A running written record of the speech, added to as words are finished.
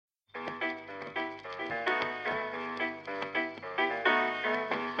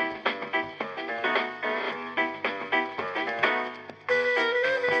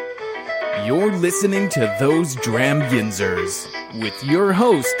You're listening to Those Dram Yinzers with your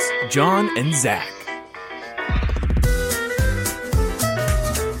hosts, John and Zach.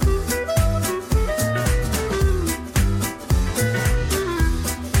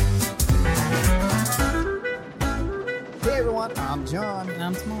 Hey everyone, I'm John. And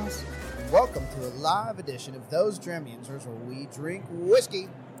I'm Tomas. Welcome to a live edition of Those Dram Yinzers, where we drink whiskey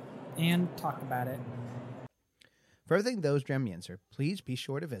And talk about it. For everything Those Dram Yinzer, please be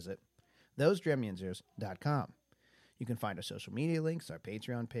sure to visit thosedramyinzers.com. You can find our social media links, our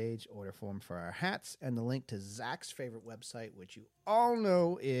Patreon page, order form for our hats, and the link to Zach's favorite website, which you all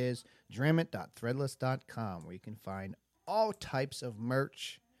know is dramit.threadless.com, where you can find all types of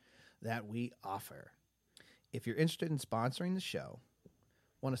merch that we offer. If you're interested in sponsoring the show,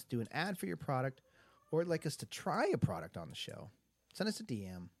 want us to do an ad for your product, or would like us to try a product on the show, send us a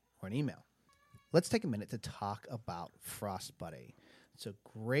DM or an email. Let's take a minute to talk about Frost Buddy. It's a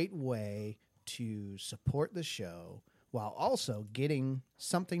great way to support the show while also getting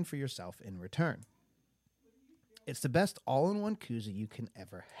something for yourself in return. It's the best all-in-one koozie you can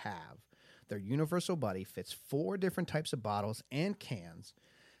ever have. Their Universal Buddy fits 4 different types of bottles and cans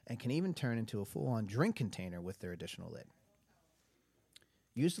and can even turn into a full-on drink container with their additional lid.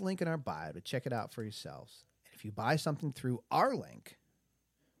 Use the link in our bio to check it out for yourselves. And if you buy something through our link,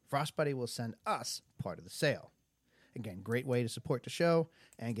 Frost Buddy will send us part of the sale. Again, great way to support the show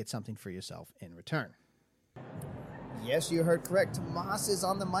and get something for yourself in return. Yes, you heard correct. Tomas is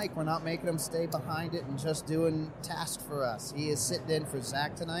on the mic. We're not making him stay behind it and just doing tasks for us. He is sitting in for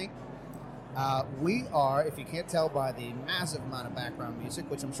Zach tonight. We are, if you can't tell by the massive amount of background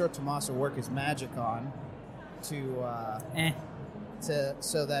music, which I'm sure Tomas will work his magic on so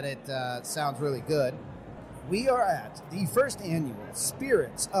that it sounds really good. We are at the first annual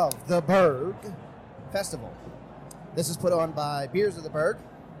Spirits of the Burgh Festival. This is put on by Beers of the Burgh,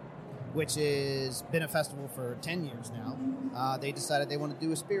 which has been a festival for 10 years now. They decided they want to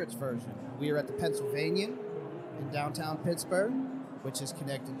do a spirits version. We are at the Pennsylvanian in downtown Pittsburgh, which is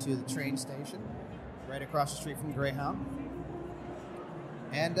connected to the train station, right across the street from Greyhound.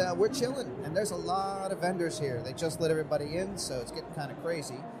 And we're chilling, and there's a lot of vendors here. They just let everybody in, so it's getting kind of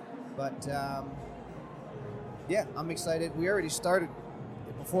crazy. But yeah, I'm excited. We already started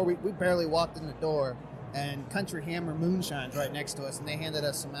before we barely walked in the door, and Country Hammer Moonshine's right next to us, and they handed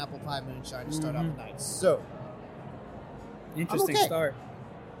us some apple pie moonshine to start out the night. So, Interesting okay. start.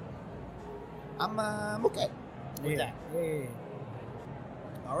 I'm okay with that. Yeah.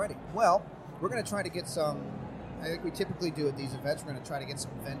 Alrighty. Well, we're going to try to get some, I think we typically do at these events, we're going to try to get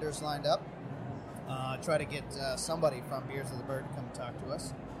some vendors lined up, try to get somebody from Beers of the Bird to come talk to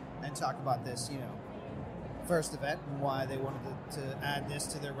us and talk about this, first event and why they wanted to add this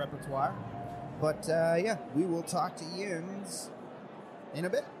to their repertoire. But yeah, we will talk to Yins in a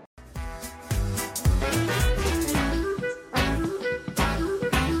bit.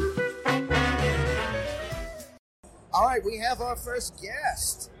 All right, we have our first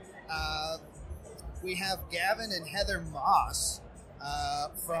guest. We have Gavin and Heather Moss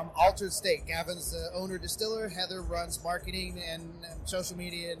from Altered State. Gavin's the owner distiller. Heather runs marketing and social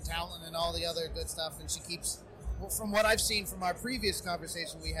media and talent and all the other good stuff. And she keeps, from what I've seen from our previous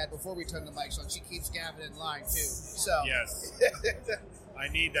conversation we had before we turned the mics on, she keeps Gavin in line too. So yes, I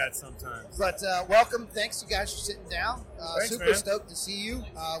need that sometimes. But welcome. Thanks, you guys, for sitting down. Thanks, super man. stoked to see you.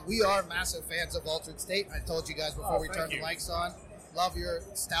 We are massive fans of Altered State. I told you guys before we turned the mics on. Love your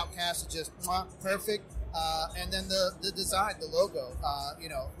stout cast. It's just perfect. And then the design, the logo,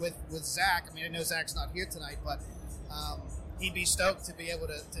 with Zach. I mean, I know Zach's not here tonight, but he'd be stoked to be able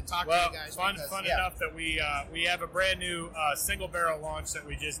to talk to you guys. Fun enough that we have a brand new single barrel launch that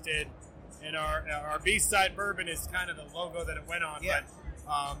we just did. And our B-side bourbon is kind of the logo that it went on. Yeah.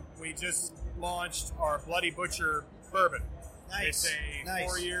 But we just launched our Bloody Butcher bourbon. Nice. It's a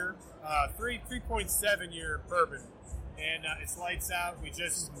nice. 4-year, 3.7 year bourbon. And it's lights out.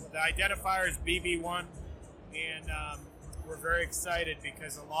 The identifier is BB1. And we're very excited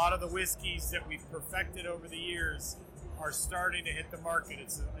because a lot of the whiskeys that we've perfected over the years are starting to hit the market.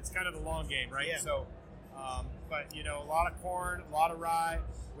 It's kind of the long game, right? Yeah. So, but a lot of corn, a lot of rye.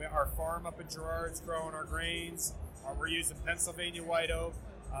 Our farm up in Girard's growing our grains. We're using Pennsylvania white oak.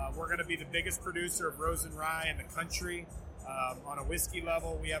 We're going to be the biggest producer of rosin rye in the country. On a whiskey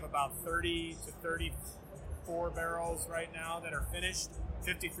level, we have about 30 to 34 barrels right now that are finished,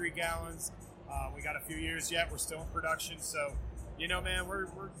 53 gallons. We got a few years yet. We're still in production. So, man, we're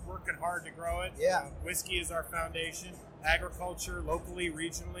working hard to grow it. Yeah. Whiskey is our foundation. Agriculture, locally,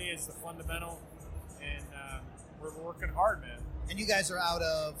 regionally, is the fundamental. And we're working hard, man. And you guys are out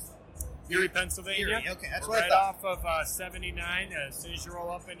of Erie, Pennsylvania. Erie, okay, that's we're what I right thought. off of 79. As soon as you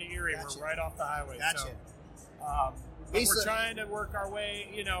roll up into Erie, Gotcha. we're right off the highway. Gotcha. So, but we're trying to work our way.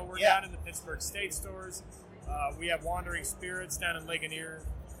 You know, we're down in the Pittsburgh State stores. We have Wandering Spirits down in Ligonier.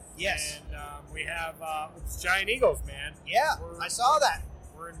 Yes. And we have it's Giant Eagles, man. Yeah, I saw that.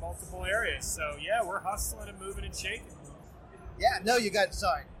 We're in multiple areas. So, yeah, we're hustling and moving and shaking. Yeah, no, you got,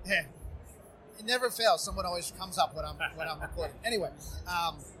 sorry. It never fails. Someone always comes up when I'm recording. Anyway,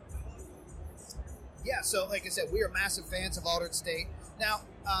 yeah, so like I said, we are massive fans of Altered State. Now,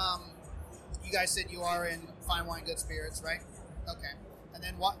 you guys said you are in Fine Wine Good Spirits, right? Okay. And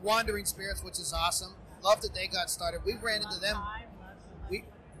then Wandering Spirits, which is awesome. Love that they got started. We ran into them.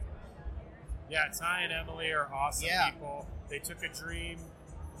 Yeah, Ty and Emily are awesome people. They took a dream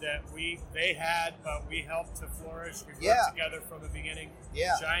that they had, but we helped to flourish. We worked together from the beginning.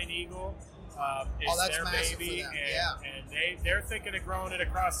 Yeah. Giant Eagle is that's their massive baby, for them. and they're thinking of growing it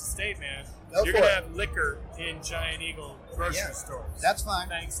across the state, man. Go You're for gonna it. have liquor in Giant Eagle grocery stores. That's fine.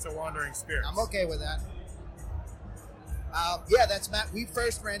 Thanks to Wandering Spirits. I'm okay with that. That's Matt. We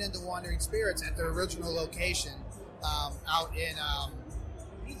first ran into Wandering Spirits at their original location out in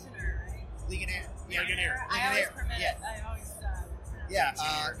Ligonier. Ligonier. I always permit it. I always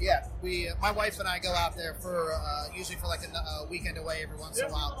We, my wife and I go out there for usually for like a weekend away every once in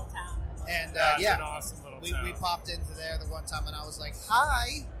a while. little town. And It's an awesome little town. we popped into there the one time, and I was like,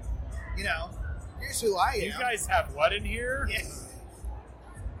 "Hi, here's who I am." You guys have what in here? Yeah.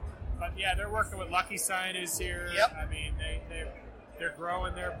 But yeah, they're working with Lucky Sign is here. Yep. I mean, they're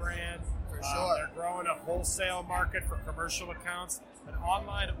growing their brand. For sure. They're growing a wholesale market for commercial accounts, an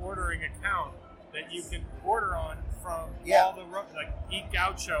online ordering account that you can order on from all the like Eat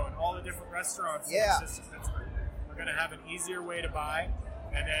Gaucho and all the different restaurants in the system. We're going to have an easier way to buy,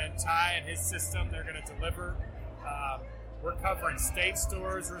 and then Ty and his system, they're going to deliver. We're covering state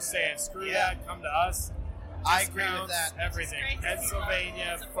stores. We're saying screw that, come to us. I agree with that. Everything.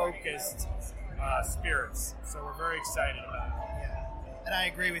 Pennsylvania-focused spirits. So we're very excited about it. Yeah, and I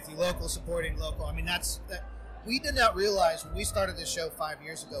agree with you. Local supporting local. I mean, that. We did not realize when we started this show 5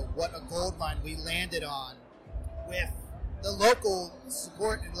 years ago what a gold mine we landed on with the local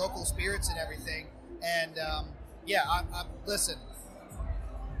support and local spirits and everything. And listen.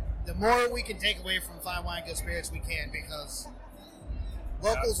 The more we can take away from Fine Wine Good Spirits, we can, because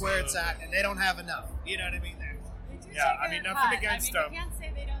local's where it's at, and they don't have enough. You know what I mean? Yeah, I mean, nothing against them. You can't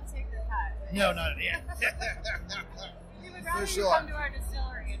say they don't take their cut. No, We would rather For you sure. come to our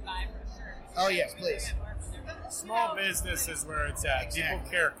distillery and buy for sure. Oh, yes, please. Small business is where it's at. Exactly.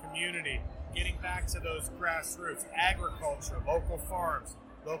 People care, community, getting back to those grassroots, agriculture, local farms,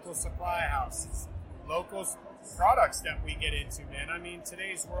 local supply houses, local products that we get into, man. I mean,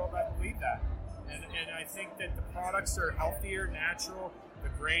 today's world, I believe that. And I think that the products are healthier, natural. The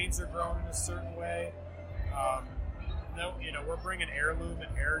grains are grown in a certain way. We're bringing heirloom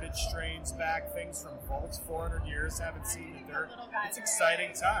and heritage strains back, things from vaults 400 years, haven't seen the dirt. It's an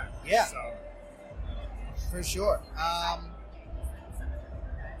exciting time. Yeah. So. For sure.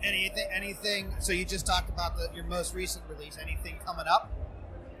 Anything? So you just talked about your most recent release. Anything coming up?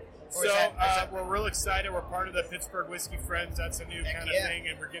 Or is that- we're real excited. We're part of the Pittsburgh Whiskey Friends. That's a new kind of thing,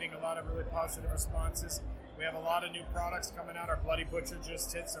 and we're getting a lot of really positive responses. We have a lot of new products coming out. Our Bloody Butcher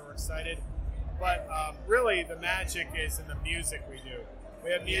just hit, so we're excited. But really, the magic is in the music we do.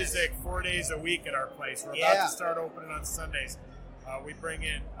 We have music 4 days a week at our place. We're about to start opening on Sundays. We bring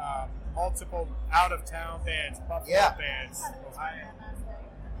in multiple out-of-town bands, Buffalo bands, Ohio.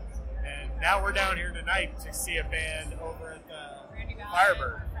 And now we're down here tonight to see a band over at the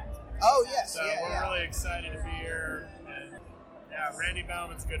Firebird. Oh, yes. So we're really excited to be here. And Randy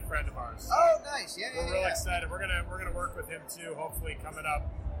Bauman's a good friend of ours. Oh, nice. We're real excited. We're gonna work with him too. Hopefully, coming up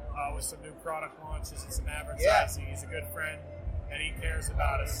with some new product launches and some advertising. He's a good friend, and he cares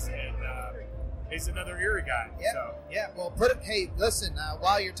about us. And he's another Erie guy. Yeah. So. Yeah. Well, listen.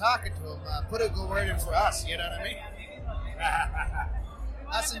 While you're talking to him, put a good word in for us. You know what I mean?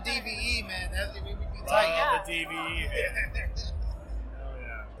 Us and DVE, man. We would be tight. The DVE.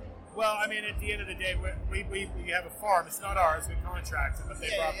 Well, I mean, at the end of the day, we have a farm. It's not ours. We contracted, but they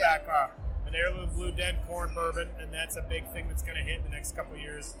brought back an heirloom Blue Den corn bourbon, and that's a big thing that's going to hit in the next couple of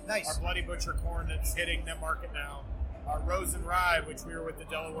years. Nice. Our Bloody Butcher corn that's hitting the market now. Our Rose and Rye, which we were with the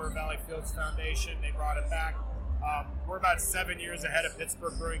Delaware Valley Fields Foundation, they brought it back. We're about 7 years ahead of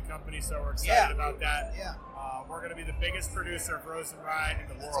Pittsburgh Brewing Company, so we're excited about that. Yeah. We're going to be the biggest producer of Rose and Rye in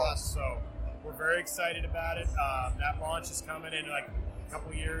the world, awesome. so we're very excited about it. That launch is coming in like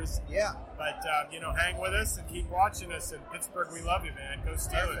couple years. Yeah. But, hang with us and keep watching us. In Pittsburgh, we love you, man. Go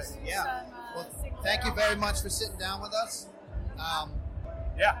Steelers. Yeah. Well, thank you very much for sitting down with us.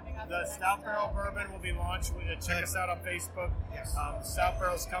 Yeah, coming up the next, Stout Barrel Bourbon will be launched. Check us out on Facebook. Yes. Stout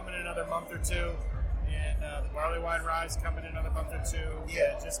Barrel's coming in another month or two. And the Barley Wine Rye is coming in another month or two.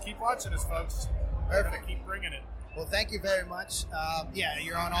 Yeah. And just keep watching us, folks. We're going to Perfect. keep bringing it. Well, thank you very much.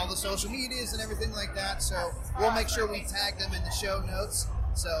 You're on all the social medias and everything like that, so we'll make sure we tag them in the show notes.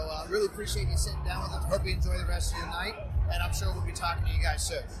 So really appreciate you sitting down with us. Hope you enjoy the rest of your night, and I'm sure we'll be talking to you guys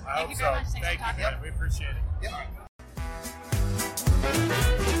soon. I Thank hope you so. very much. Thanks for Thank you, talking. man. We appreciate it. Yep.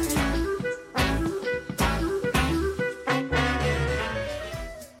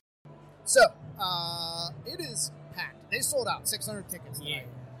 So, it is packed. They sold out 600 tickets tonight.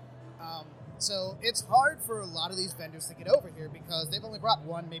 So it's hard for a lot of these vendors to get over here because they've only brought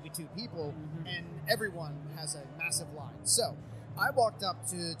one, maybe two people, and everyone has a massive line. So I walked up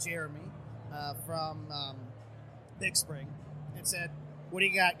to Jeremy from Big Spring and said, "What do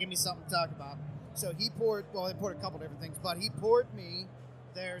you got? Give me something to talk about." So he poured, well, they poured a couple different things, but he poured me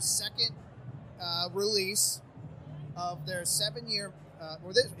their second release of their 7-year,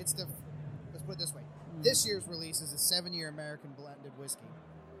 let's put it this way. This year's release is a 7-year American blended whiskey.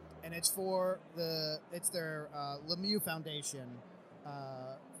 And it's it's their Lemieux Foundation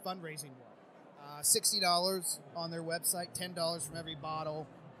fundraising one. $60 on their website, $10 from every bottle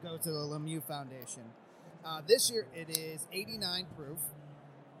go to the Lemieux Foundation. This year it is 89 proof,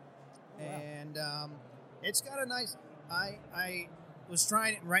 and it's got a nice. I was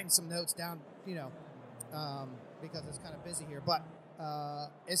trying it and writing some notes down, because it's kind of busy here, but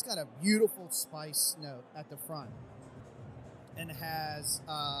it's got a beautiful spice note at the front. And has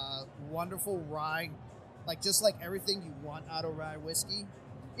wonderful rye, just like everything you want out of rye whiskey.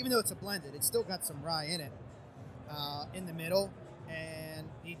 Even though it's a blended, it's still got some rye in it in the middle. And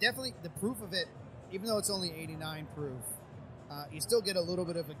you definitely, the proof of it, even though it's only 89 proof, you still get a little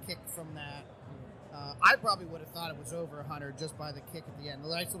bit of a kick from that. I probably would have thought it was over 100 just by the kick at the end. A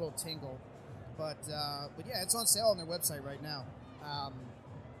nice little tingle. But yeah, it's on sale on their website right now.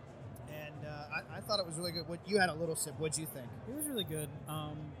 I thought it was really good. You had a little sip. What'd you think? It was really good.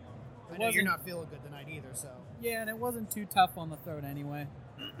 I know you're not feeling good tonight either, so. Yeah, and it wasn't too tough on the throat anyway.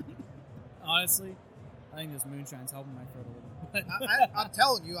 Honestly, I think this moonshine's helping my throat a little bit. I'm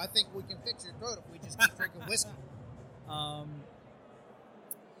telling you, I think we can fix your throat if we just keep drinking whiskey.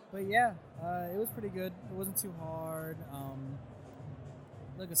 But yeah, it was pretty good. It wasn't too hard.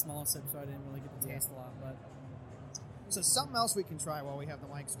 Like a small sip, so I didn't really get to taste a lot. But so something else we can try while we have the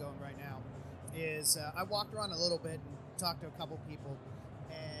mics going right now is I walked around a little bit and talked to a couple people,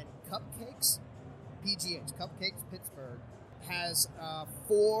 and Cupcakes, PGH, Cupcakes Pittsburgh, has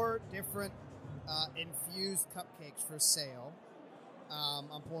 4 different infused cupcakes for sale.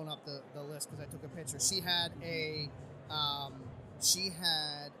 I'm pulling up the list because I took a picture. She had a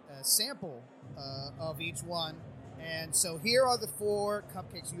sample of each one. And so here are the 4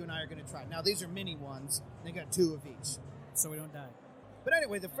 cupcakes you and I are going to try. Now, these are mini ones. They got 2 of each. so we don't die. But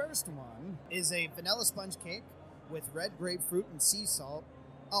anyway, the first one is a vanilla sponge cake with red grapefruit and sea salt.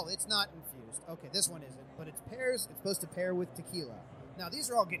 Oh, it's not infused. Okay, this one isn't. But it's supposed to pair with tequila. Now, these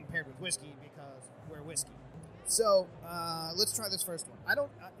are all getting paired with whiskey because we're whiskey. So, let's try this first one.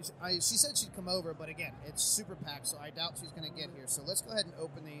 She said she'd come over, but again, it's super packed, so I doubt she's going to get here. So let's go ahead and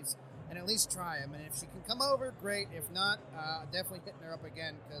open these and at least try them. And if she can come over, great. If not, definitely hitting her up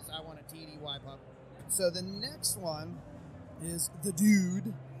again because I want a TDY pup. So the next one is the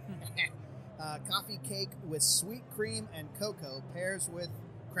Dude. Coffee cake with sweet cream and cocoa pairs with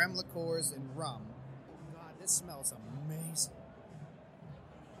creme liqueurs and rum. God, this smells amazing.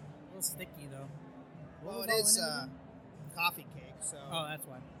 A little sticky though. Well, What it was is all in it again? coffee cake, so. Oh, that's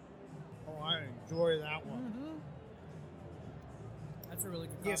why. Oh, I enjoy that one. That's a really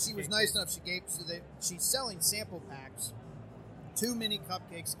good. Yeah, coffee she was cake. nice enough. She's selling sample packs, 2 mini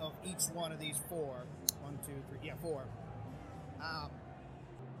cupcakes of each one of these 4. 1, 2, 3, yeah, 4.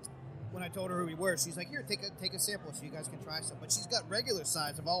 When I told her who we were, she's like, "Here, take a sample so you guys can try some." But she's got regular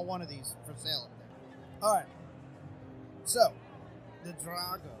size of all one of these for sale up there. All right. So, the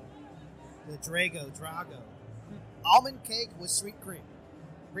Drago, almond cake with sweet cream.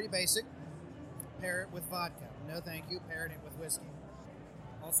 Pretty basic. Pair it with vodka. No, thank you. Pairing it with whiskey.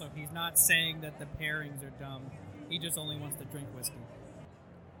 Also, he's not saying that the pairings are dumb. He just only wants to drink whiskey.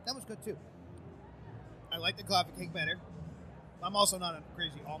 That was good too. I like the coffee cake better. I'm also not a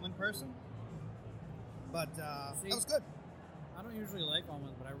crazy almond person, but that was good. I don't usually like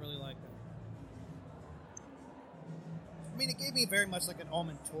almonds, but I really like them. I mean, it gave me very much like an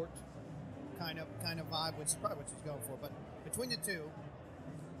almond torte kind of vibe, which is probably what she's going for. But between the two,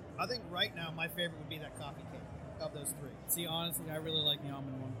 I think right now my favorite would be that coffee cake of those 3. See, honestly, I really like the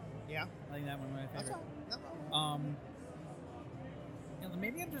almond one. Yeah, I think that one my that's favorite. all. No problem.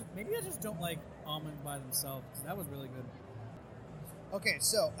 maybe I just don't like almonds by themselves. That was really good. Okay,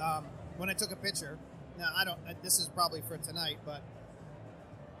 so when I took a picture, now I don't. This is probably for tonight, but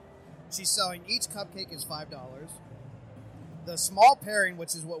she's selling each cupcake is $5. The small pairing,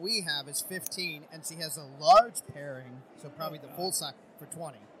 which is what we have, is $15, and she has a large pairing, so probably the full size for $20.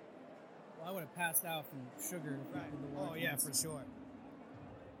 Well, I would have passed out from sugar. Right. with the Oh large yeah, ones. for sure.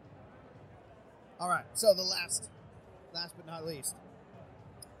 All right. So the last but not least,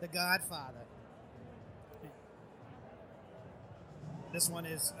 the Godfather. This one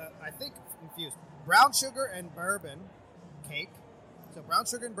is, I think, infused brown sugar and bourbon cake. So brown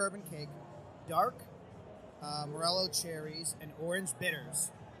sugar and bourbon cake, dark Morello cherries and orange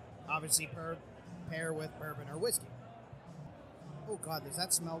bitters. Obviously, pair with bourbon or whiskey. Oh God, does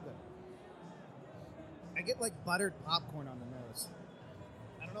that smell good? I get like buttered popcorn on the nose.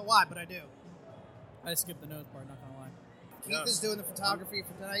 I don't know why, but I do. I skipped the nose part. Not gonna lie. Keith is doing the photography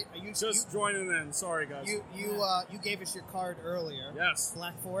for tonight. Are you Just joining in. Sorry, guys. you gave us your card earlier. Yes.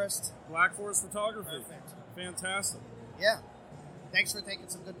 Black Forest. Black Forest Photography. Perfect. Fantastic. Yeah. Thanks for taking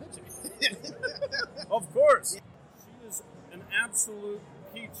some good pictures. Of course. She is an absolute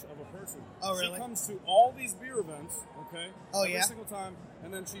peach of a person. Oh, really? She comes to all these beer events, okay? Oh, every yeah? single time,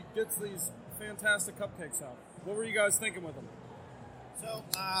 and then she gets these fantastic cupcakes out. What were you guys thinking with them? So,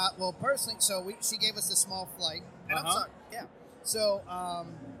 well, personally, she gave us a small flight, and I'm Uh-huh. sorry, yeah. So,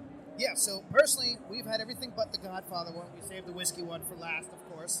 so personally, we've had everything but the Godfather one. We saved the whiskey one for last,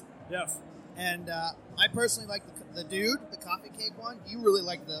 of course. Yes. And I personally like the coffee cake one. You really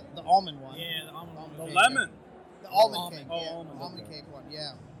like the almond one. Yeah, the almond one. The cake, lemon. The almond Almond. cake. Oh, yeah, almond, the almond okay. cake one.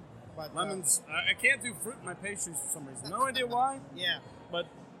 Yeah. But Lemons. I can't do fruit in my pastries for some reason. No idea why, Yeah. but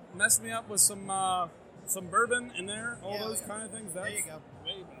mess me up with some bourbon in there, all Yeah, those yeah. kind of things. There That's you go.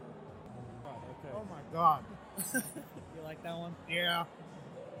 way better. Okay. Oh my God. You like that one? Yeah.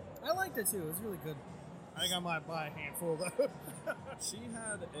 I liked it too. It was really good. I think I might buy a handful though. She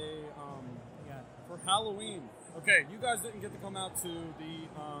had a Yeah. for Halloween. Okay, you guys didn't get to come out to the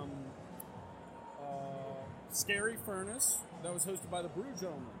Scary Furnace that was hosted by the Brew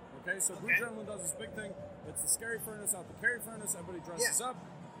Gentleman. Okay, so Brew Okay. Gentleman does this big thing. It's the Scary Furnace out the Carry Furnace. Everybody dresses Yeah. up.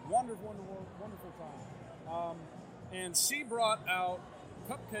 Wonderful time. And she brought out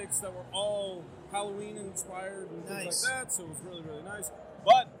cupcakes that were all Halloween inspired and things Nice. like that. So it was really, really nice.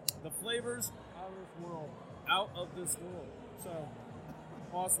 But the flavors out of this world. Out of this world. So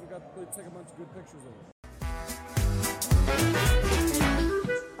awesome. We got to take a bunch of good pictures of it.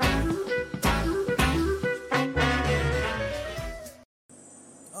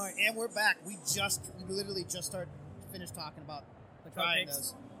 All right, and we're back. We literally just finished talking about The trying cupcakes?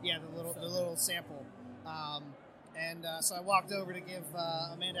 those. Yeah, the little sample. So I walked over to give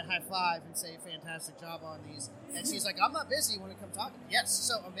Amanda a high five and say fantastic job on these. And she's like, I'm not busy. You want to come talk? Yes.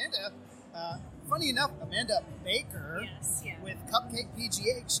 So Amanda, funny enough, Amanda Baker Yes, yeah. with Cupcake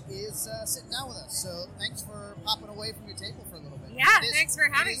PGH is sitting down with us. So thanks for popping away from your table for a little bit. Yeah, thanks for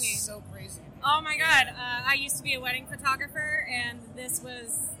having it is me. so crazy. Oh my God, I used to be a wedding photographer, and this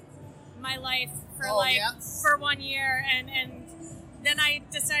was my life for Oh, yeah? for 1 year, and then I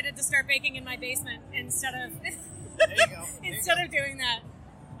decided to start baking in my basement instead of There you go. instead of doing that.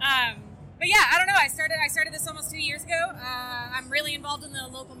 But yeah, I don't know. I started this almost 2 years ago. I'm really involved in the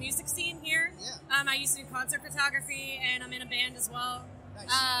local music scene here. Yeah. I used to do concert photography, and I'm in a band as well. Nice.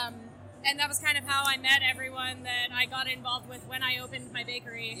 And that was kind of how I met everyone that I got involved with when I opened my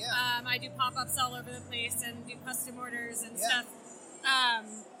bakery. Yeah. I do pop-ups all over the place and do custom orders and Yeah. stuff.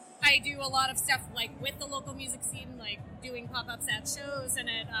 I do a lot of stuff like with the local music scene, like doing pop-ups at shows and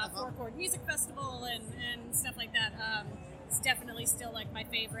at Four Chord Music Festival and stuff like that. It's definitely still like my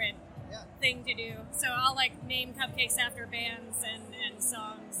favorite Yeah. thing to do. So I'll like name cupcakes after bands and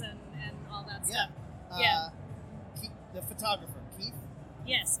songs and all that Yeah. stuff. Yeah. Keith, the photographer, Keith,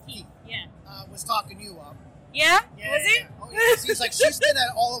 Yes, Keith. Yeah. was talking you up. Yeah? Yeah, Was he? yeah. Oh, yeah. He's like, she's been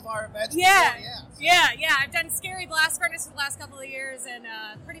at all of our events Yeah. before. Yeah. I've done Scary Blast Furnace for the last couple of years, and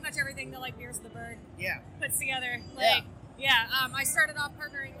pretty much everything that like Beers of the Burgh Yeah. puts together. Like, I started off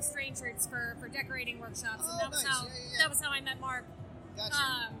partnering with Strange Roots for decorating workshops, Oh, and that was nice. how Yeah. that was how I met Mark.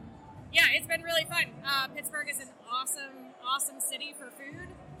 Gotcha. Yeah, it's been really fun. Pittsburgh is an awesome city for food,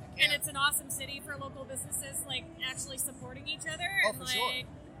 and Yeah. it's an awesome city for local businesses, like actually supporting each other Oh, and for like sure.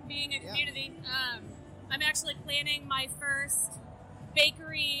 being a Yeah. community. I'm actually planning my first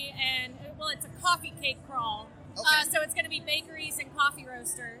bakery, and well, it's a coffee cake crawl. Okay. So it's going to be bakeries and coffee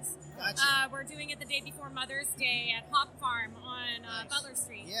roasters. Gotcha. We're doing it the day before Mother's Day at Hop Farm on Nice. Butler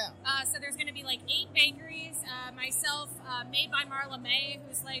Street. Yeah. So there's going to be like 8 bakeries. Myself, made by Marla May,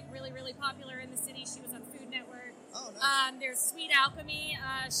 who's like really, really popular in the city. She was on Food Network. Oh, nice. There's Sweet Alchemy.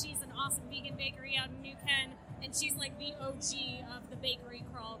 She's an awesome vegan bakery out in New Ken, and she's like the OG of the bakery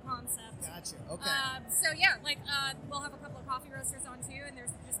crawl concept. Gotcha. Okay. So yeah, like we'll have a couple of coffee roasters on too, and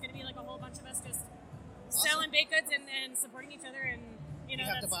there's just going to be like a whole bunch of us just selling baked goods and supporting each other, and you know. You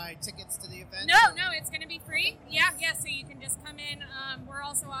have to buy tickets to the event? No, it's going to be free. Yeah, so you can just come in. We're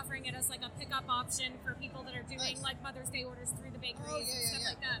also offering it as like a pickup option for people that are doing like Mother's Day orders through the bakeries and stuff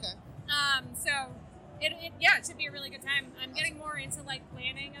like that. Okay. So it should be a really good time. I'm getting more into like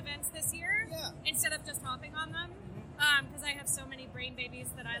planning events this year instead of just hopping on them because I have so many brain babies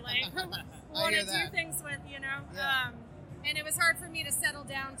that I like want to do things with, you know. Yeah. And it was hard for me to settle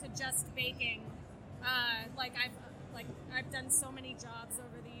down to just baking. I've done so many jobs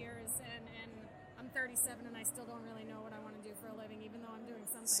over the years, and I'm 37 and I still don't really know what I want to do for a living, even though I'm doing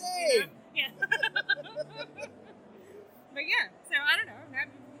something. Same. You know? Yeah. But yeah, so I don't know. I'm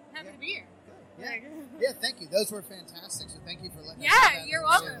happy to be here. Yeah, thank you. Those were fantastic. So thank you for letting us Yeah, know that. you're Those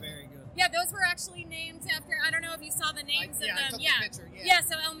welcome. were Very good. Yeah, those were actually named after. I don't know if you saw the names of them. I took the picture.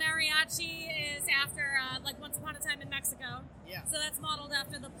 So El Mariachi is after like Once Upon a Time in Mexico. Yeah. So that's modeled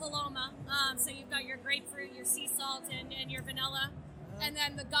after the Paloma. So you've got your grapefruit, your sea salt, and your vanilla. And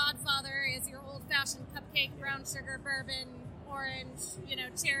then the Godfather is your old-fashioned cupcake, brown sugar, bourbon, orange,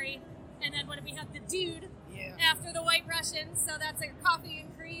 cherry. And then we have the Dude after the White Russian. So that's like coffee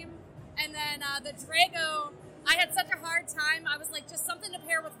and cream. And then the Drago, I had such a hard time. I was like, just something to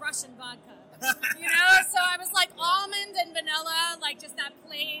pair with Russian vodka. So I was like almond and vanilla, like just that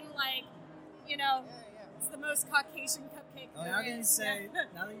plain, like, it's the most Caucasian cupcake. Now that you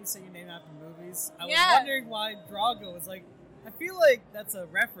say your name after movies, I was wondering why Drago was like. I feel like that's a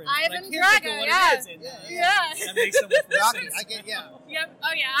reference. Ivan but I can't think of what it is. And, that makes so much more sense. I get, Yep.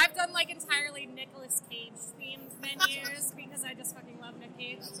 Oh yeah, I've done like entirely Nicolas Cage themed menus because I just fucking love Nick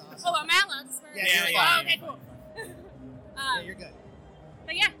Cage. That's awesome. Oh, am I allowed to swear? Yeah. Oh, okay, cool. Yeah, you're good.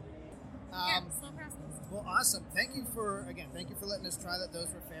 But yeah. Slow process. Well, awesome. Thank you for letting us try that.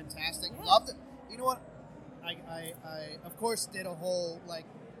 Those were fantastic. Loved it. You know what? I of course did a whole like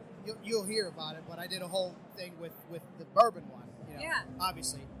you'll hear about it, but I did a whole thing with the bourbon one.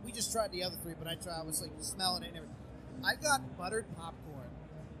 Obviously, we just tried the other three, but I was like smelling it and everything. I got buttered popcorn.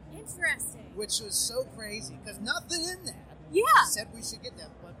 Interesting. Which was so crazy because nothing in that. Yeah. Said we should get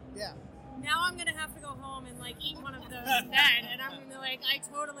that, but yeah. Now I'm gonna have to go home and like eat one of those in bed, and I'm gonna be like, I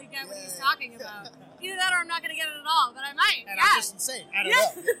totally get what he's talking about. Either that, or I'm not gonna get it at all, but I might. And I'm just insane. I don't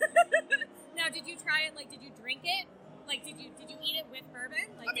know. Now, did you try it? Like, did you drink it? Like, did you eat it with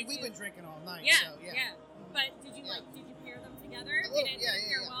bourbon? Like, I mean, we've been drinking all night. Yeah, so, yeah. But did you pair them together? Did it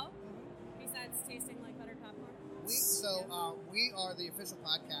pair well? Besides tasting like buttered popcorn. We are the official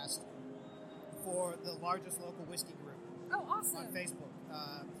podcast for the largest local whiskey group. Oh, awesome! On Facebook,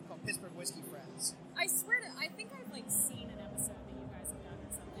 it's called Pittsburgh Whiskey Friends. I swear I think I've like seen an episode that you guys have done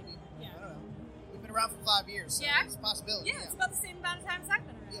or something. Maybe. Yeah. I don't know. We've been around for 5 years, so it's a possibility. Yeah, it's about the same amount of time as I've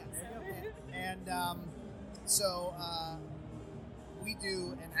been around. And we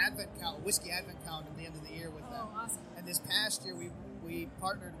do an whiskey advent calendar at the end of the year with them. Oh, awesome! And this past year, we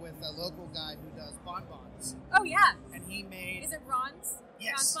partnered with a local guy who does bonbons. Oh yeah. And he made. Is it Ron's?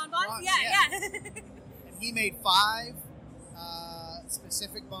 Yes. Ron's bonbons. Ron's, yeah. And he made 5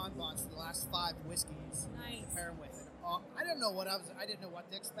 specific bonbons for the last 5 whiskeys. Nice. To pair them with. And, I didn't know what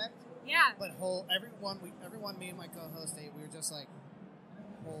to expect. Yeah. But everyone, me and my co-host ate. We were just like,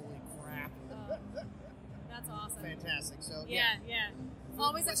 holy crap. That's awesome. Fantastic. So yeah.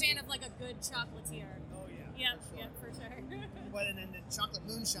 Always a fan of like a good chocolatier. Oh yeah. For sure. But and then the chocolate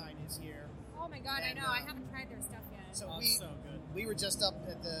moonshine is here. Oh my god, I know. I haven't tried their stuff yet. So so good. We were just up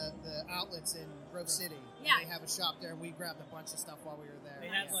at the outlets in Grove City. Yeah. And they have a shop there, and we grabbed a bunch of stuff while we were there. They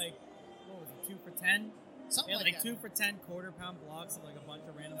had like, what was it, 2 for $10? Something they had like 2 for $10 quarter-pound blocks of like a bunch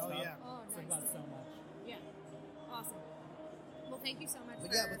of random stuff. Yeah. Oh, It's nice. about so much. Yeah. Awesome. Well, thank you so much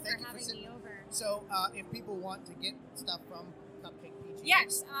But for thank you having for me over. So, if people want to get stuff from Cupcake PGH,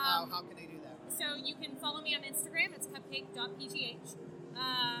 Yes. how can they do that? So you can follow me on Instagram. It's cupcake.pgh.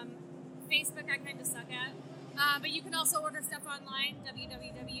 Facebook I kind of suck at. But you can also order stuff online,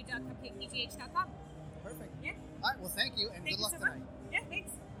 www.cupcakepgh.com. Perfect. Yeah. All right. Well, thank you, and Thank good you luck so tonight. much. Yeah,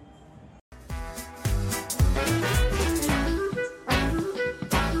 thanks.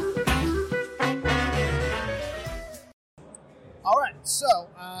 All right. So,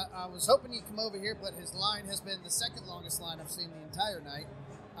 I was hoping you'd come over here, but his line has been the second longest line I've seen the entire night.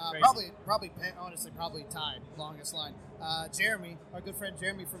 Probably tied longest line. Jeremy, our good friend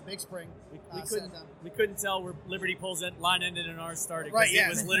Jeremy from Big Spring. We couldn't tell where Liberty Pole's line ended and ours started Right, because it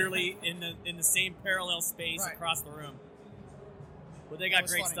was literally in the same parallel space across the room. But they That got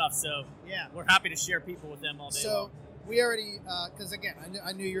was great funny. stuff, so Yeah. we're happy to share people with them all day So long. we already, because again,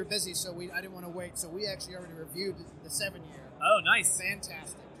 I knew you were busy, so I didn't want to wait. So we actually already reviewed the 7-year. Oh, nice.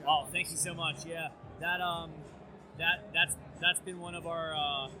 Fantastic job. Oh, thank you so much. Yeah, that's been one of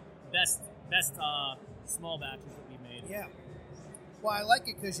our best small batches that we made. Yeah. Well, I like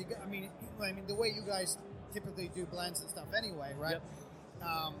it because I mean, the way you guys typically do blends and stuff anyway, right?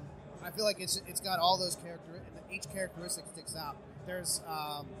 Yep. I feel like it's got all those each characteristic sticks out. There's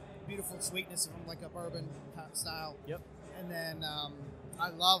beautiful sweetness from like a bourbon style. Yep. And then I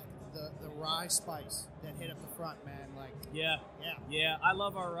love the rye spice that hit up the front, man. Like Yeah. I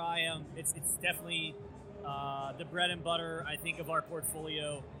love our rye. It's definitely the bread and butter, I think, of our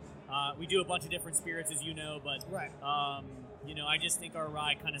portfolio. We do a bunch of different spirits, as you know, but right. I just think our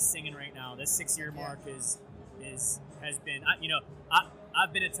rye kind of singing right now. This 6-year mark has been.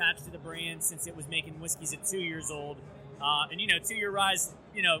 I've been attached to the brand since it was making whiskeys at 2 years old, and 2-year ryes.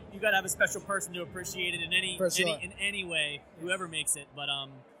 You got to have a special person to appreciate it in any way, whoever makes it. But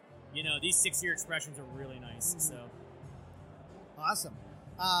these 6-year expressions are really nice. So awesome.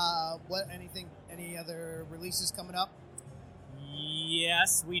 Any other releases coming up?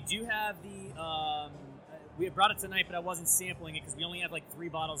 Yes, we do have the. We had brought it tonight, but I wasn't sampling it because we only have like 3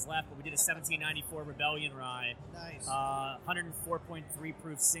 bottles left. But we did a 1794 Rebellion Rye, Nice. 104.3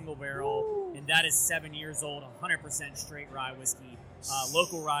 proof single barrel, and that is 7 years old, 100% straight rye whiskey,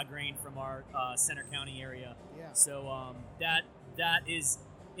 local rye grain from our Center County area. Yeah. So that is,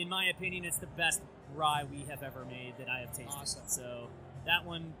 in my opinion, it's the best rye we have ever made that I have tasted. Awesome. So that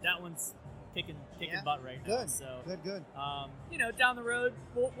one's kicking butt right now. Good. So Good. down the road,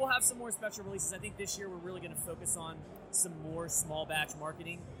 we'll have some more special releases. I think this year we're really going to focus on some more small batch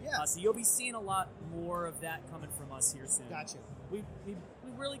marketing. Yeah. So you'll be seeing a lot more of that coming from us here soon. Gotcha. We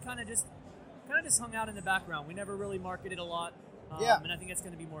really kind of just hung out in the background. We never really marketed a lot. And I think that's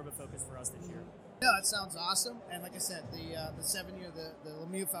going to be more of a focus for us this year. No, that sounds awesome. And like I said, the 7-year, the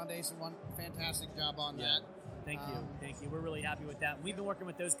Lemieux Foundation, one fantastic job on that. Thank you. We're really happy with that. We've been working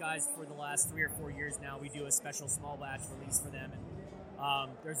with those guys for the last 3 or 4 years now. We do a special small batch release for them, and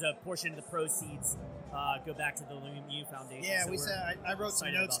there's a portion of the proceeds go back to the Lemieux Foundation. Yeah, so I wrote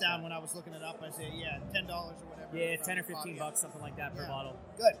some notes down that. when I was looking it up. I said, $10 or whatever. Yeah, 10 or 15 bucks, something like that per bottle.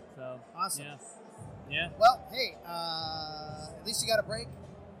 Good. So Awesome. Yeah. Well, hey, at least you got a break.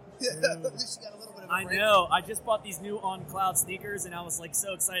 At least you got a little bit of a I break. know. I just bought these new On Cloud sneakers, and I was like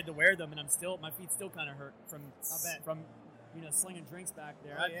so excited to wear them, and my feet still kind of hurt from slinging drinks back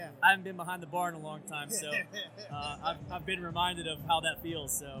there. Oh, yeah. I haven't been behind the bar in a long time, so I've been reminded of how that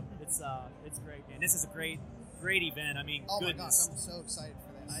feels. So it's great, man. This is a great event. I mean, Oh goodness. my gosh, I'm so excited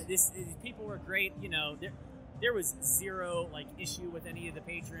for this. These people were great. There was zero issue with any of the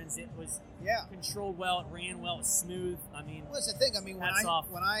patrons. It was controlled well. It ran well. It was smooth. I mean, Well, that's the thing. I mean, hats off.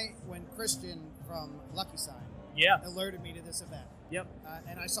 when Christian from Lucky Sign alerted me to this event,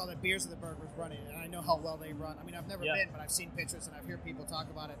 and I saw that Beers of the Burgh was running, and I know how well they run. I mean, I've never been, but I've seen pictures and I've heard people talk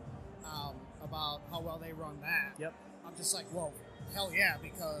about it, about how well they run that. Yep. I'm just like, whoa, hell yeah,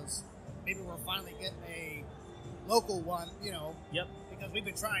 because maybe we're finally getting a local one, because we've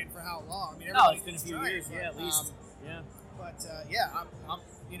been trying for how long? I mean, it's been a everybody's few trying, years, but, at least. I'm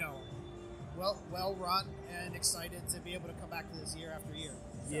well run and excited to be able to come back to this year after year.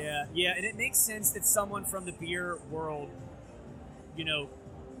 So. Yeah, and it makes sense that someone from the beer world,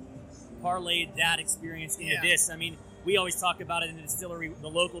 parlayed that experience into this. I mean, we always talk about it in the distillery. The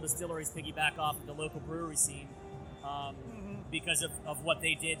local distilleries piggyback off of the local brewery scene because of what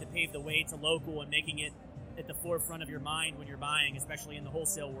they did to pave the way to local and making it at the forefront of your mind when you're buying, especially in the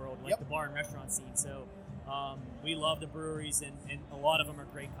wholesale world, like the bar and restaurant scene. So we love the breweries, and a lot of them are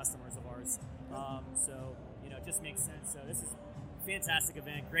great customers of ours. So it just makes sense. So this is a fantastic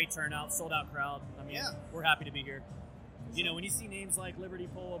event, great turnout, sold out crowd. I mean, we're happy to be here. When you see names like Liberty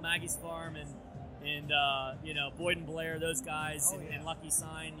Pole, Maggie's Farm, and Boyd and Blair, those guys, and Lucky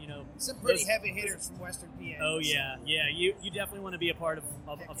Sign, some pretty heavy hitters from Western PA. Oh yeah, you definitely want to be a part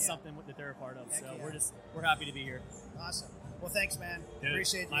of something that they're a part of. So we're happy to be here. Awesome. Well, thanks, man. Dude,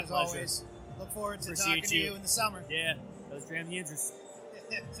 appreciate you my as pleasure. always. Look forward to Appreciate talking to you in the summer. Yeah, those Dram the Yinzers.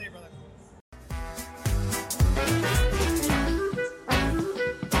 See you, brother.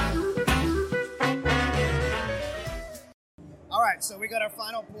 All right, so we got our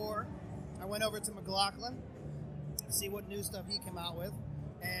final pour. I went over to McLaughlin to see what new stuff he came out with,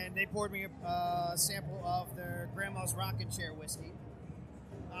 and they poured me a sample of their Grandma's Rockin' Chair whiskey,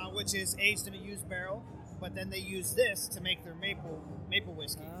 which is aged in a used barrel, but then they use this to make their maple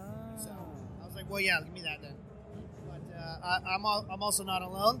whiskey. So I was like, well, yeah, give me that then. But I'm also not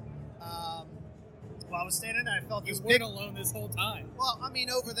alone. While I was standing there, I felt You this weren't big. alone this whole time. Well, I mean,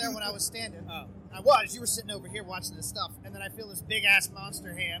 over there when I was standing, Oh. I was. You were sitting over here watching this stuff, and then I feel this big ass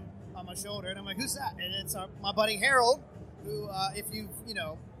monster hand on my shoulder, and I'm like, "Who's that?" And it's my buddy Harold, who, if you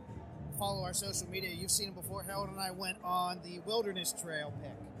follow our social media, you've seen him before. Harold and I went on the Wilderness Trail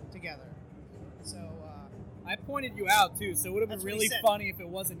pick together. So I pointed you out too, so it would have been That's what he really said. funny if it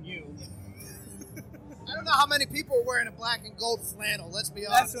wasn't you. I don't know how many people were wearing a black and gold flannel. Let's be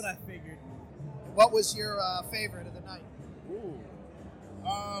honest. That's what I figured. What was your favorite of the night? Ooh.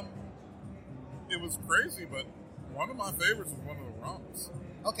 It was crazy, but one of my favorites was one of the rums.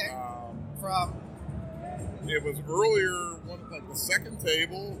 Okay. From? It was earlier, like the second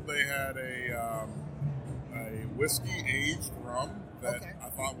table, they had a whiskey aged rum that I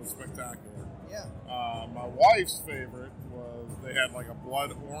thought was spectacular. Yeah. My wife's favorite was they had like a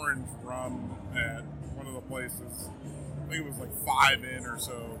blood orange rum at one of the places. I think it was like 5 in or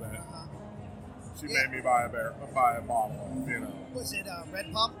so that she made me buy a bottle of, you know. Was it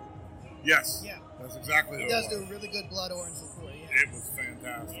Red Pump? Yes. Yeah. That's exactly what it it does was. do a really good blood orange liqueur. Yeah. It was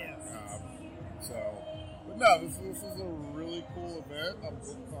fantastic. But no, this is a really cool event.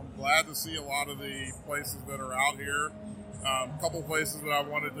 I'm glad to see a lot of the places that are out here. A couple places that I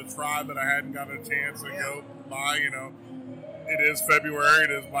wanted to try that I hadn't gotten a chance to go by. You know, it is February.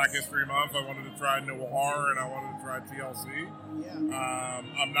 It is Black History Month. I wanted to try Noir and I wanted to try TLC. Yeah.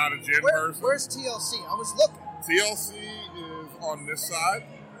 I'm not a gin person. Where's TLC? I was looking. TLC is on this side,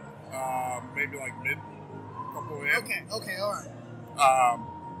 maybe like mid, couple in. Okay, all right.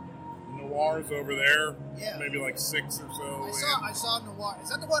 Noir's over there, Yeah. maybe like 6 or so. I saw Noir. Is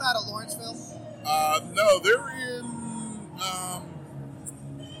that the one out of Lawrenceville? No, they're in.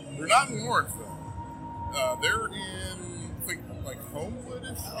 They're not in Lawrenceville. They're in, I think, like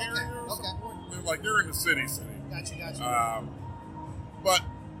Homewood-ish area or something. They're in the city. Gotcha. But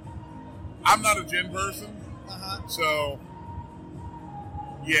I'm not a gin person, so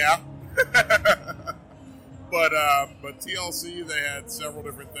yeah. But TLC, they had several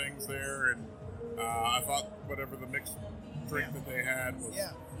different things there, and I thought whatever the mixed drink that they had was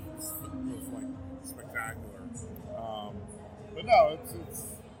like spectacular. But no, it's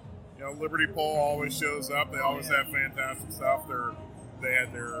you know, Liberty Pole always shows up. They always have fantastic stuff. They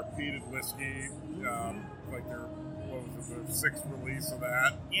had their peated whiskey, like their sixth release of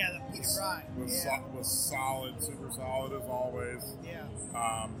that. Yeah, the peated rye was solid, super solid as always. Yeah.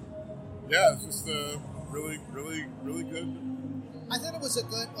 It's just really, really, really good. I thought it was a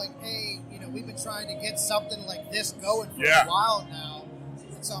good, we've been trying to get something like this going for a while now,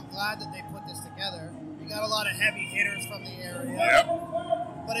 and so I'm glad that they put this together. We got a lot of heavy hitters from the area. Yep.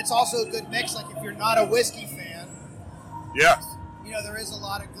 But it's also a good mix, like if you're not a whiskey fan. Yes. You know, there is a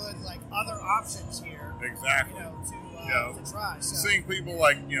lot of good, other options here. Exactly. You know, to try. So. Seeing people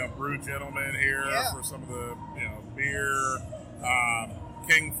like, Brew Gentleman here for some of the, beer.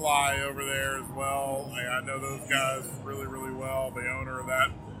 King Fly over there as well. I know those guys really, really well. The owner of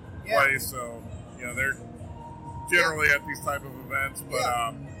that place, so they're generally at these type of events. But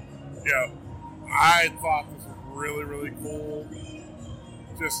I thought this was really, really cool.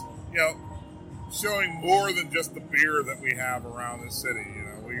 Just showing more than just the beer that we have around this city.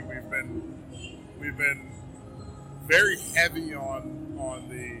 We've been very heavy on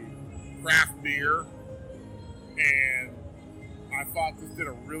the craft beer, and I thought this did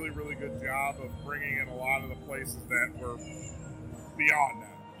a really, really good job of bringing in a lot of the places that were beyond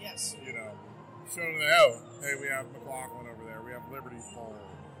that. Yes. Showing them, hey, we have McLaughlin over there. We have Liberty Pole.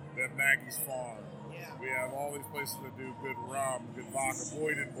 We have Maggie's Farm. Yeah. We have all these places that do good rum, good vodka.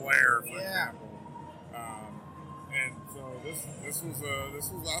 Boyd and Blair, for example. And so this was.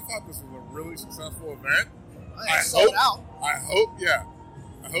 I thought this was a really successful event. I sold out. I hope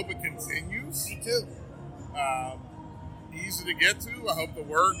it continues. Me too. Easy to get to. I hope the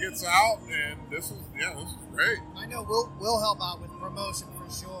word gets out, and this is great. I know we'll help out with promotion for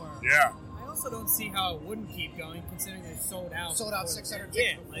sure. Yeah. I also don't see how it wouldn't keep going, considering they sold out. Sold out 600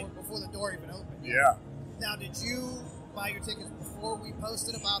 tickets before the door even opened. Yeah. Now, did you buy your tickets before we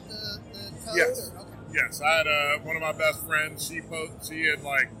posted about the code? Yes. Okay. Yes, I had one of my best friends. She had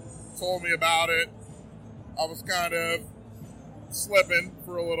told me about it. I was kind of slipping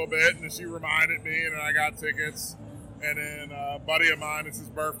for a little bit, and then she reminded me, and I got tickets. And then a buddy of mine, it's his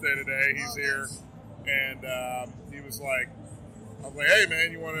birthday today. He's here, and he was like, I was like, hey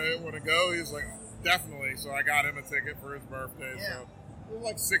man, you want to go? He was like, definitely. So I got him a ticket for his birthday. Yeah. So there were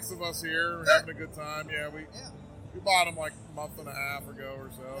like 6 of us here having a good time. Yeah, we bought him like a month and a half ago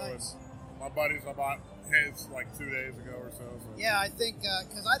or so. Nice. And my buddies, I bought his like 2 days ago or so. Yeah, I think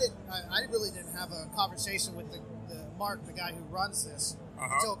because I really didn't have a conversation with the Mark, the guy who runs this,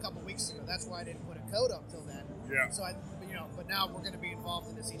 until a couple weeks ago. That's why I didn't put a code up till then. Yeah. So but now we're going to be involved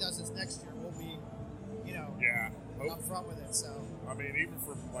in this. He does this next year. We'll be, up front with it. So I mean, even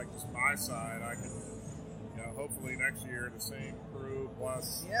from like just my side, I can, hopefully next year the same crew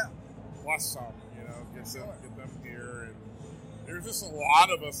plus some, get them here. And there's just a lot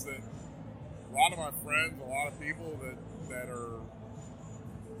of us a lot of my friends, a lot of people that are.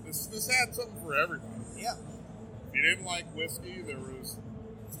 This had something for everybody. Yeah. If you didn't like whiskey, there was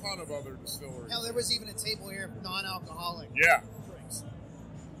a ton of other distilleries. Hell, there was even a table here of non-alcoholic drinks.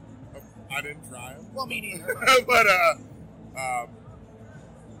 I didn't try them. Well, me neither. But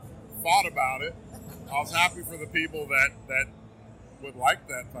thought about it. I was happy for the people that would like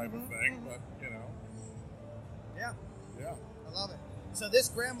that type of thing, but Yeah. Yeah. I love it. So this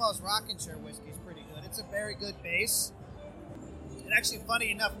Grandma's Rockin' Chair whiskey is pretty good. It's a very good base. It actually,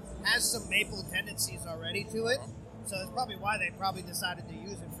 funny enough, has some maple tendencies already to it. So that's probably why they probably decided to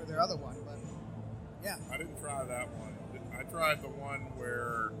use it for their other one. But yeah, I didn't try that one. I tried the one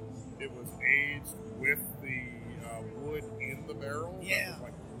where it was aged with the wood in the barrel. Yeah. That was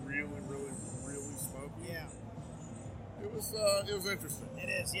like really, really, really smoky. Yeah. It was interesting. It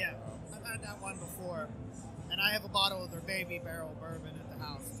is. Yeah. I've had that one before, and I have a bottle of their baby barrel bourbon at the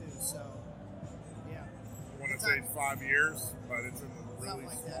house too. So yeah. When it's aged 5 years, but it's in a really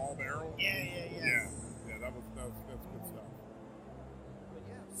like small barrel. Yeah. Yeah. That's good stuff. But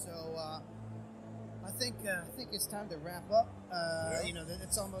yeah, so I think it's time to wrap up.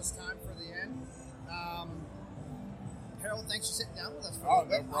 It's almost time for the end. Harold, thanks for sitting down with us for a little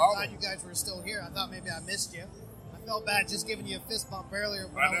bit. No problem. I'm glad you guys were still here. I thought maybe I missed you. I felt bad just giving you a fist bump earlier.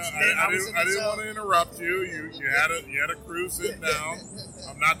 When I didn't want to interrupt you. You had a crew sitting down.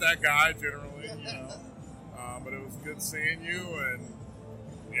 I'm not that guy generally, but it was good seeing you, and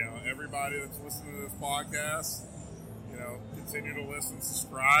everybody that's listening to this podcast, continue to listen,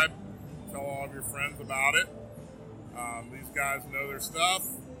 subscribe, tell all of your friends about it. These guys know their stuff,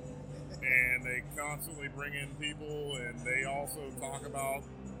 and they constantly bring in people, and they also talk about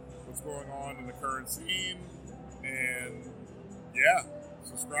what's going on in the current scene. And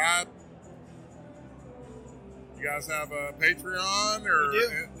subscribe. You guys have a Patreon, or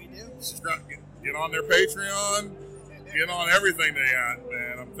we do. Subscribe. Get on their Patreon. Get on everything they got,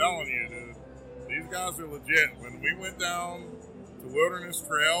 man. I'm telling you, dude. These guys are legit. When we went down to Wilderness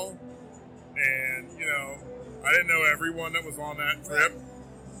Trail, and I didn't know everyone that was on that trip.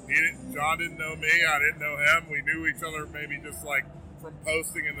 John didn't know me. I didn't know him. We knew each other maybe just like from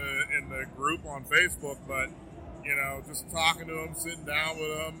posting in the group on Facebook, but just talking to him, sitting down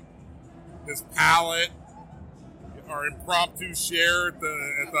with him, his palate, our impromptu share at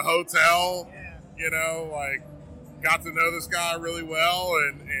the hotel. Got to know this guy really well,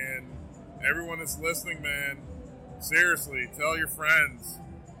 and everyone that's listening, man, seriously, tell your friends,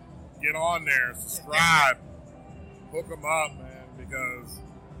 get on there, subscribe, hook them up, man, because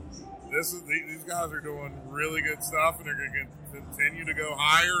these guys are doing really good stuff, and they're going to continue to go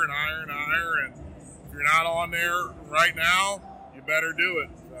higher and higher and higher, and if you're not on there right now, you better do it.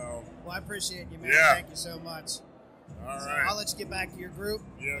 So, well, I appreciate you, man. Yeah. Thank you so much. All So right. I'll let you get back to your group.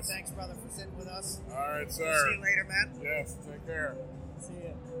 Yes. But thanks, brother, for sitting with us. All right, sir. See you later, man. Yes, take care. See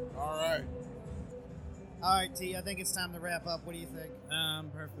ya. All right. All right, T, I think it's time to wrap up. What do you think? I'm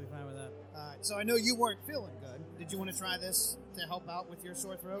perfectly fine with that. All right, so I know you weren't feeling good. Did you want to try this to help out with your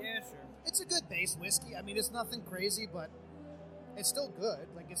sore throat? Yeah, sure. It's a good base whiskey. I mean, it's nothing crazy, but it's still good.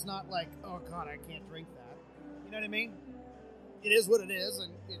 Like, it's not like, oh, God, I can't drink that. You know what I mean? It is what it is,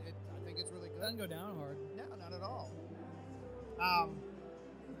 and I think it's really good. Doesn't go down hard. No, not at all.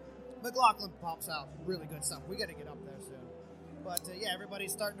 McLaughlin pops out really good stuff. We got to get up there soon. But,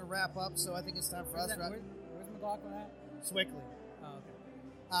 everybody's starting to wrap up, so I think it's time for us. Where's McLaughlin at? Swickley. Oh,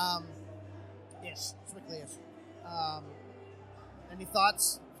 okay. Yes, Swickley-ish. Any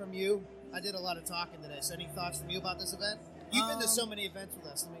thoughts from you? I did a lot of talking today, so any thoughts from you about this event? You've been to so many events with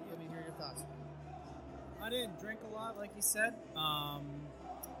us. Let me hear your thoughts. I didn't drink a lot, like you said,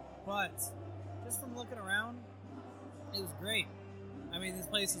 but just from looking around, it was great. I mean, this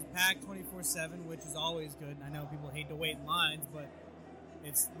place is packed 24/7, which is always good. I know people hate to wait in lines, but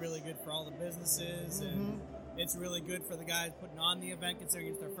it's really good for all the businesses, and it's really good for the guys putting on the event,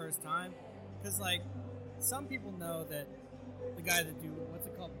 considering it's their first time. Because, like, some people know that the guy that do, what's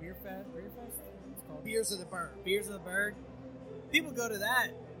it called, Beer Fest? It's called Beers of the Burgh. Beers of the Burgh. People go to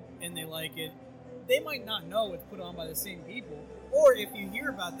that, and they like it. They might not know it's put on by the same people. Or if you hear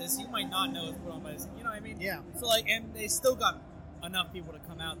about this, you might not know it's put on by the same, you know what I mean? Yeah. So, like, and they still got enough people to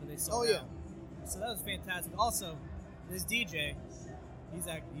come out that they sold out. So that was fantastic. Also, this DJ, he's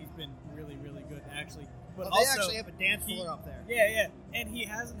been really, really good. Actually, but they also actually have a dance floor up there. Yeah, and he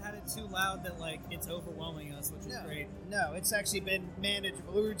hasn't had it too loud that like it's overwhelming us, which is great. No, it's actually been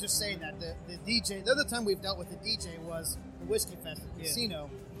manageable. We were just saying that the DJ. The other time we've dealt with the DJ was the Whiskey Fest at the casino.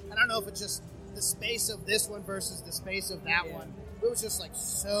 I don't know if it's just the space of this one versus the space of that one. It was just like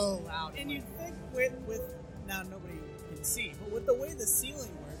so loud. And you'd think with now nobody can see, but with the way the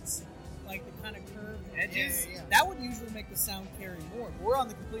ceiling works, like the kind of curved edges, that would usually make the sound carry more. But we're on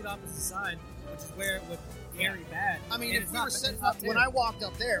the complete opposite side, which is where it would carry bad. I mean, if we were sitting up, when I walked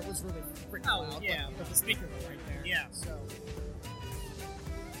up there, it was really freaking loud. Yeah, but the speakers were right there. Yeah, so.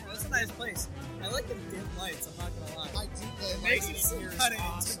 That's a nice place. I like the dim lights, I'm not going to lie. I do. The makes lighting it so here is cutting.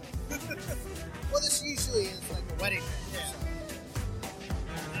 awesome. Well, this usually is like a wedding. Yeah. So.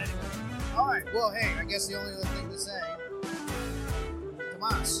 All right. Well, hey, I guess the only other thing to say,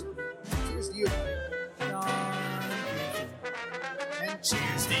 Tomas, cheers to you, buddy. No. And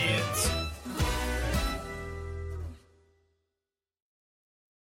cheers to you.